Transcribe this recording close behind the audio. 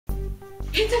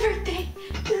It's a birthday.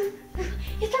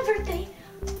 It's a birthday.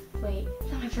 Wait,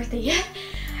 it's not my birthday yet.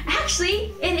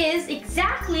 Actually, it is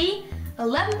exactly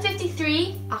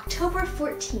 11:53, October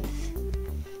 14th.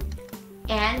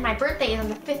 And my birthday is on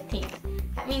the 15th.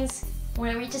 That means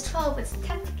when it reaches 12, it's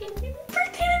technically my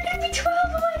birthday and I'm gonna be 12.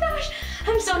 Oh my gosh.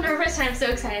 I'm so nervous and I'm so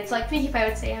excited. It's like Pinkie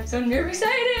would say, I'm so nervous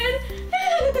excited.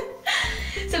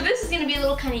 So this is gonna be a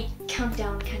little kind of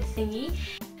countdown kind of thingy.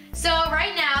 So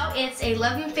right now it's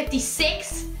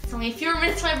 11:56. It's only a few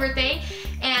minutes to my birthday.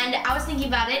 And I was thinking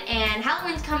about it, and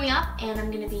Halloween's coming up, and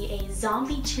I'm gonna be a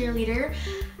zombie cheerleader.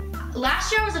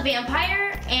 Last year I was a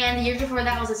vampire, and the year before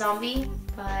that I was a zombie,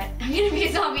 but I'm gonna be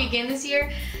a zombie again this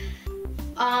year.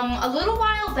 A little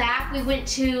while back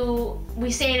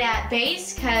we stayed at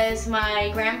base because my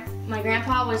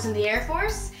grandpa was in the Air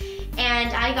Force,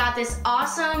 and I got this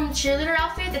awesome cheerleader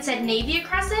outfit that said Navy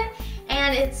across it,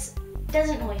 and it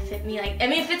doesn't really fit me. Like, I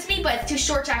mean, it fits me, but it's too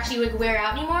short to actually like wear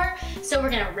out anymore. So we're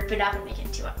gonna rip it up and make it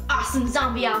into an awesome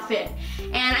zombie outfit.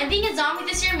 And I'm being a zombie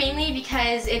this year mainly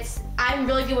because I'm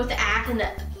really good with the act and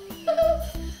the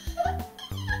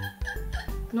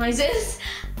noises.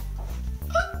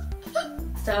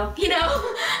 So, you know,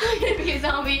 I'm gonna be a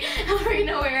zombie and we're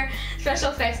gonna wear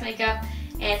special effects makeup.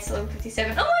 And it's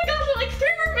 11:57. Oh my gosh, we're like 3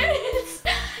 more minutes.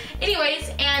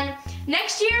 Anyways, and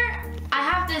next year, I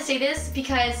have to say this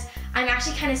because I'm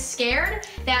actually kind of scared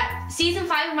that season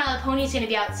 5 of My Little Pony is going to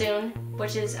be out soon,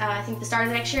 which is I think the start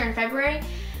of next year in February.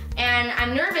 And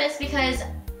I'm nervous because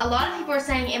a lot of people are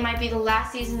saying it might be the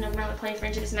last season of My Little Pony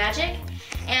Friendship is Magic.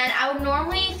 And I would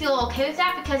normally feel okay with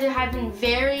that because there have been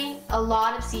a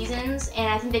lot of seasons, and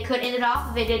I think they could end it off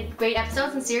if they did great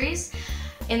episodes and series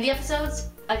in the episodes,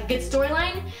 like a good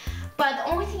storyline. But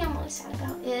the only thing I'm really sad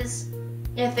about is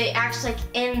if they actually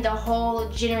end the whole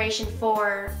Generation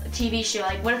 4 TV show.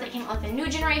 Like, what if they came out with a new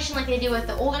generation like they do with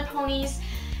the older ponies?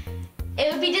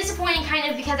 It would be disappointing kind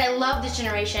of because I love this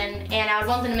generation and I would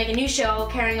want them to make a new show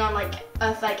carrying on like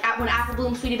when Apple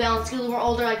Bloom, Sweetie Belle, and Scootaloo were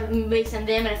older, like based on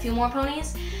them and a few more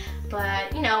ponies.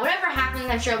 But, you know, whatever happens,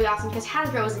 I'm sure it'll be awesome because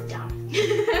Hasbro isn't dumb.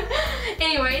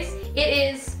 Anyways,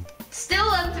 it is still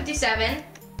 11:57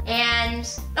 and,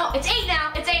 oh, it's 8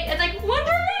 now. It's 8. It's like 1 more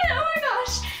minute. Oh my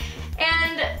gosh.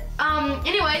 And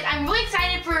anyways, I'm really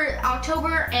excited for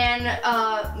October and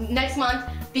next month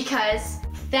because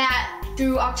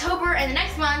through October and the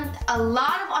next month, a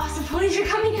lot of awesome ponies are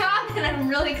coming out, and I'm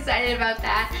really excited about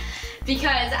that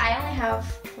because I only have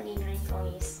 29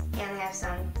 ponies and I have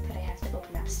some that I have to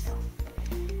open up still.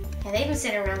 And they've been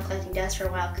sitting around collecting dust for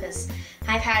a while because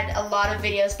I've had a lot of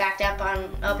videos backed up on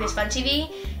OPS Fun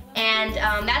TV. And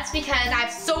that's because I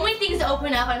have so many things to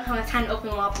open up. I don't have time to open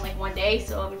them up in like one day,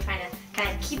 so I've been trying to kind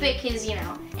of keep it because, you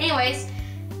know. Anyways,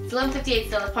 it's 11:58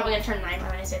 still. It's probably going to turn 9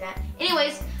 when I say that.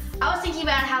 Anyways, I was thinking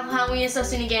about how Halloween is so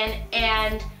soon again,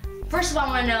 and first of all, I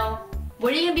want to know,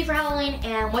 what are you going to be for Halloween,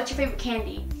 and what's your favorite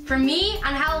candy? For me,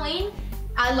 on Halloween,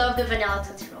 I love the vanilla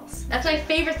Tootsie Rolls. That's my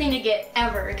favorite thing to get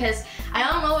ever because I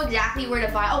don't know exactly where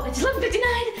to buy. Oh, it's 11:59.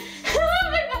 Oh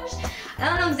my gosh. I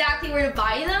don't know exactly where to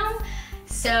buy them.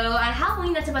 So on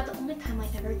Halloween, that's about the only time I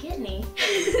ever get any.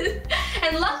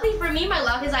 And luckily for me, my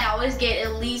luck is I always get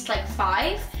at least like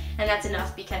 5, and that's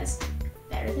enough because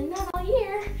better than that all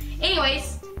year.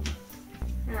 Anyways,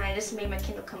 I just made my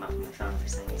Kindle come up on my phone for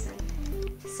some reason.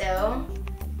 So,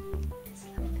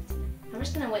 I'm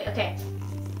just gonna wait, okay.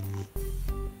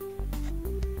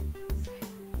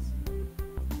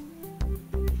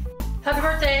 Happy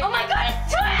birthday! Oh my god,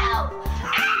 it's 12!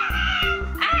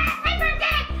 My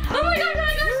birthday! Oh my gosh,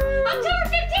 October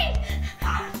 15th!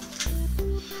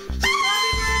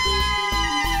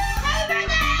 Happy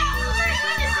birthday! I'm the first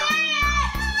one to say it!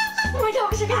 Oh my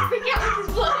dogs are gonna freak out with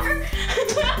this blower.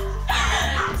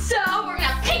 So, we're gonna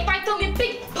have Pink Pie throw me a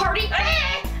big party,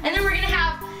 and then we're gonna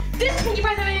have this Pinkie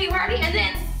Pie throw me a big party, and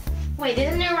then, wait,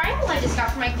 there's a new rival I just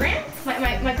got for my granddad.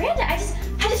 I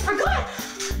just forgot!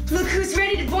 Look who's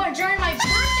ready to join my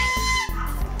birthday!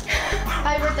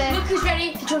 Happy birthday. Look who's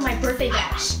ready to join my birthday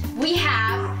bash. We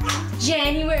have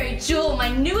January Jewel, my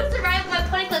newest arrival in my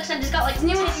pony collection. I just got like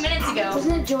 20 minutes ago.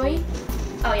 Wasn't it Joy?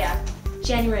 Oh yeah,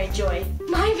 January Joy.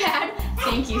 My bad.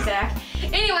 Thank you, Zach.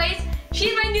 Anyways,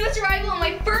 she's my newest arrival and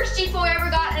my first G4 I ever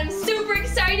got, and I'm super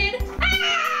excited.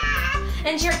 Ah!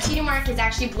 And her cutie mark is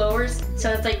actually blowers,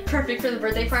 so it's like perfect for the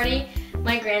birthday party.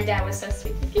 My granddad was so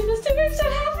sweet. He gave this to me. I'm so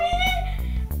happy.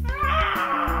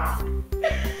 Ah!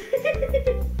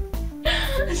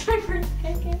 It's my birthday.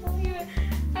 I can't believe it.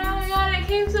 Oh my god, it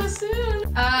came so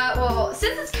soon. Well,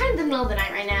 since it's kind of the middle of the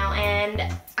night right now and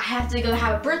I have to go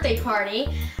have a birthday party,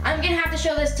 I'm gonna have to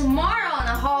show this tomorrow on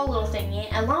a haul little thingy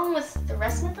along with the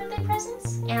rest of my birthday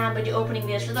presents, and I'm gonna do opening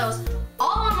videos for those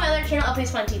all on my other channel,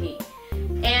 Updates Fun TV.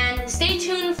 And stay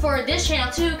tuned for this channel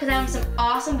too, because I have some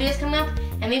awesome videos coming up,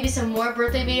 and maybe some more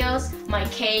birthday videos, my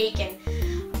cake, and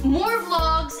more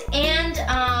vlogs, and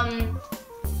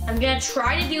I'm gonna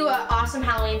try to do an awesome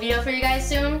Halloween video for you guys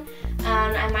soon.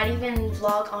 And I might even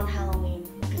vlog on Halloween,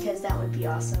 because that would be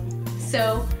awesome.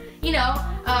 So, you know,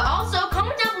 also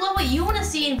comment down below what you want to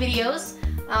see in videos.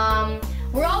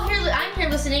 We're all here, I'm here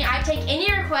listening. I take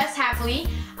any requests happily.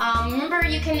 Remember,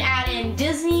 you can add in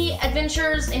Disney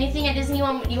adventures, anything at Disney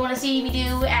you want to see me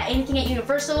do, anything at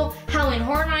Universal. Halloween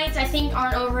Horror Nights, I think,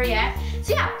 aren't over yet.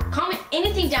 So yeah, comment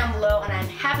anything down below, and I'm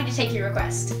happy to take your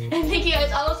request. And thank you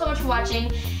guys all so much for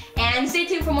watching, and stay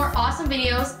tuned for more awesome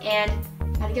videos, and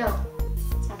gotta go.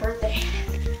 It's my birthday.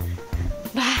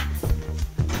 Bye.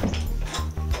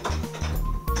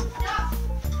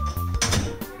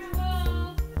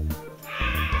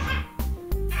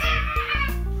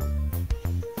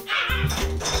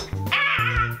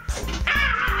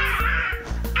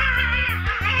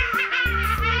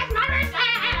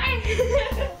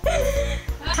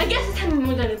 I guess it's time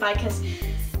we're gonna goodbye because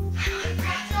I'm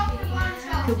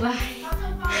out of breath.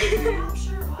 Goodbye.